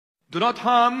Do not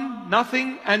harm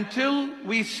nothing until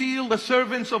we seal the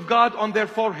servants of God on their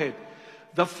forehead.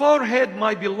 The forehead,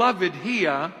 my beloved,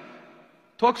 here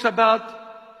talks about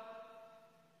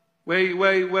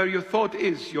where your thought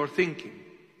is, your thinking.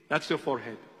 That's your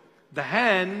forehead. The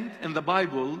hand in the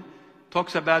Bible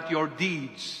talks about your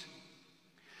deeds.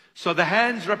 So the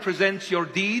hands represents your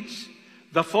deeds,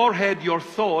 the forehead your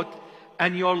thought,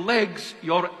 and your legs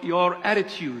your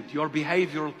attitude, your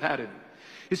behavioral pattern.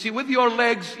 You see, with your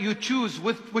legs you choose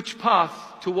which path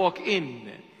to walk in.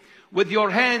 With your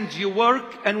hands you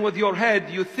work, and with your head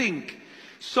you think.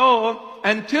 So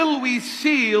until we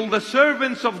seal the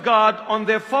servants of God on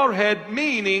their forehead,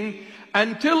 meaning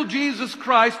until Jesus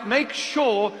Christ makes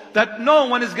sure that no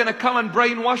one is going to come and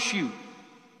brainwash you,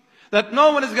 that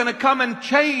no one is going to come and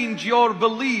change your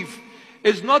belief,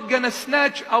 is not going to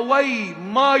snatch away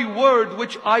my word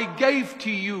which I gave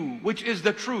to you, which is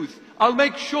the truth. I'll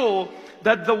make sure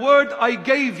that the word I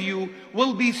gave you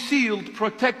will be sealed,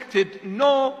 protected.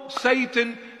 No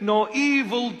Satan, no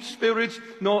evil spirits,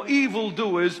 no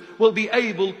evildoers will be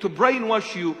able to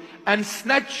brainwash you and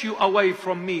snatch you away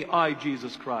from me, I,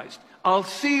 Jesus Christ. I'll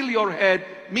seal your head,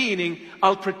 meaning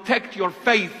I'll protect your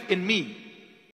faith in me.